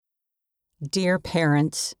Dear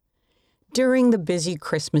parents, during the busy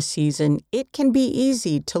Christmas season, it can be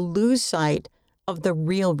easy to lose sight of the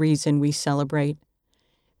real reason we celebrate.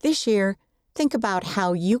 This year, think about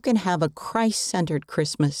how you can have a Christ-centered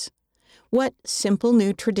Christmas. What simple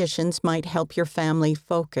new traditions might help your family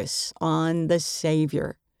focus on the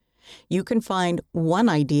Savior? You can find one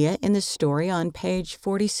idea in the story on page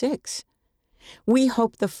 46. We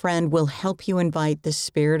hope the friend will help you invite the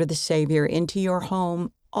Spirit of the Savior into your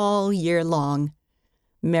home all year long.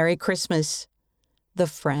 Merry Christmas, The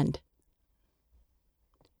Friend.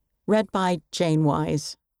 Read by Jane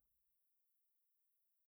Wise.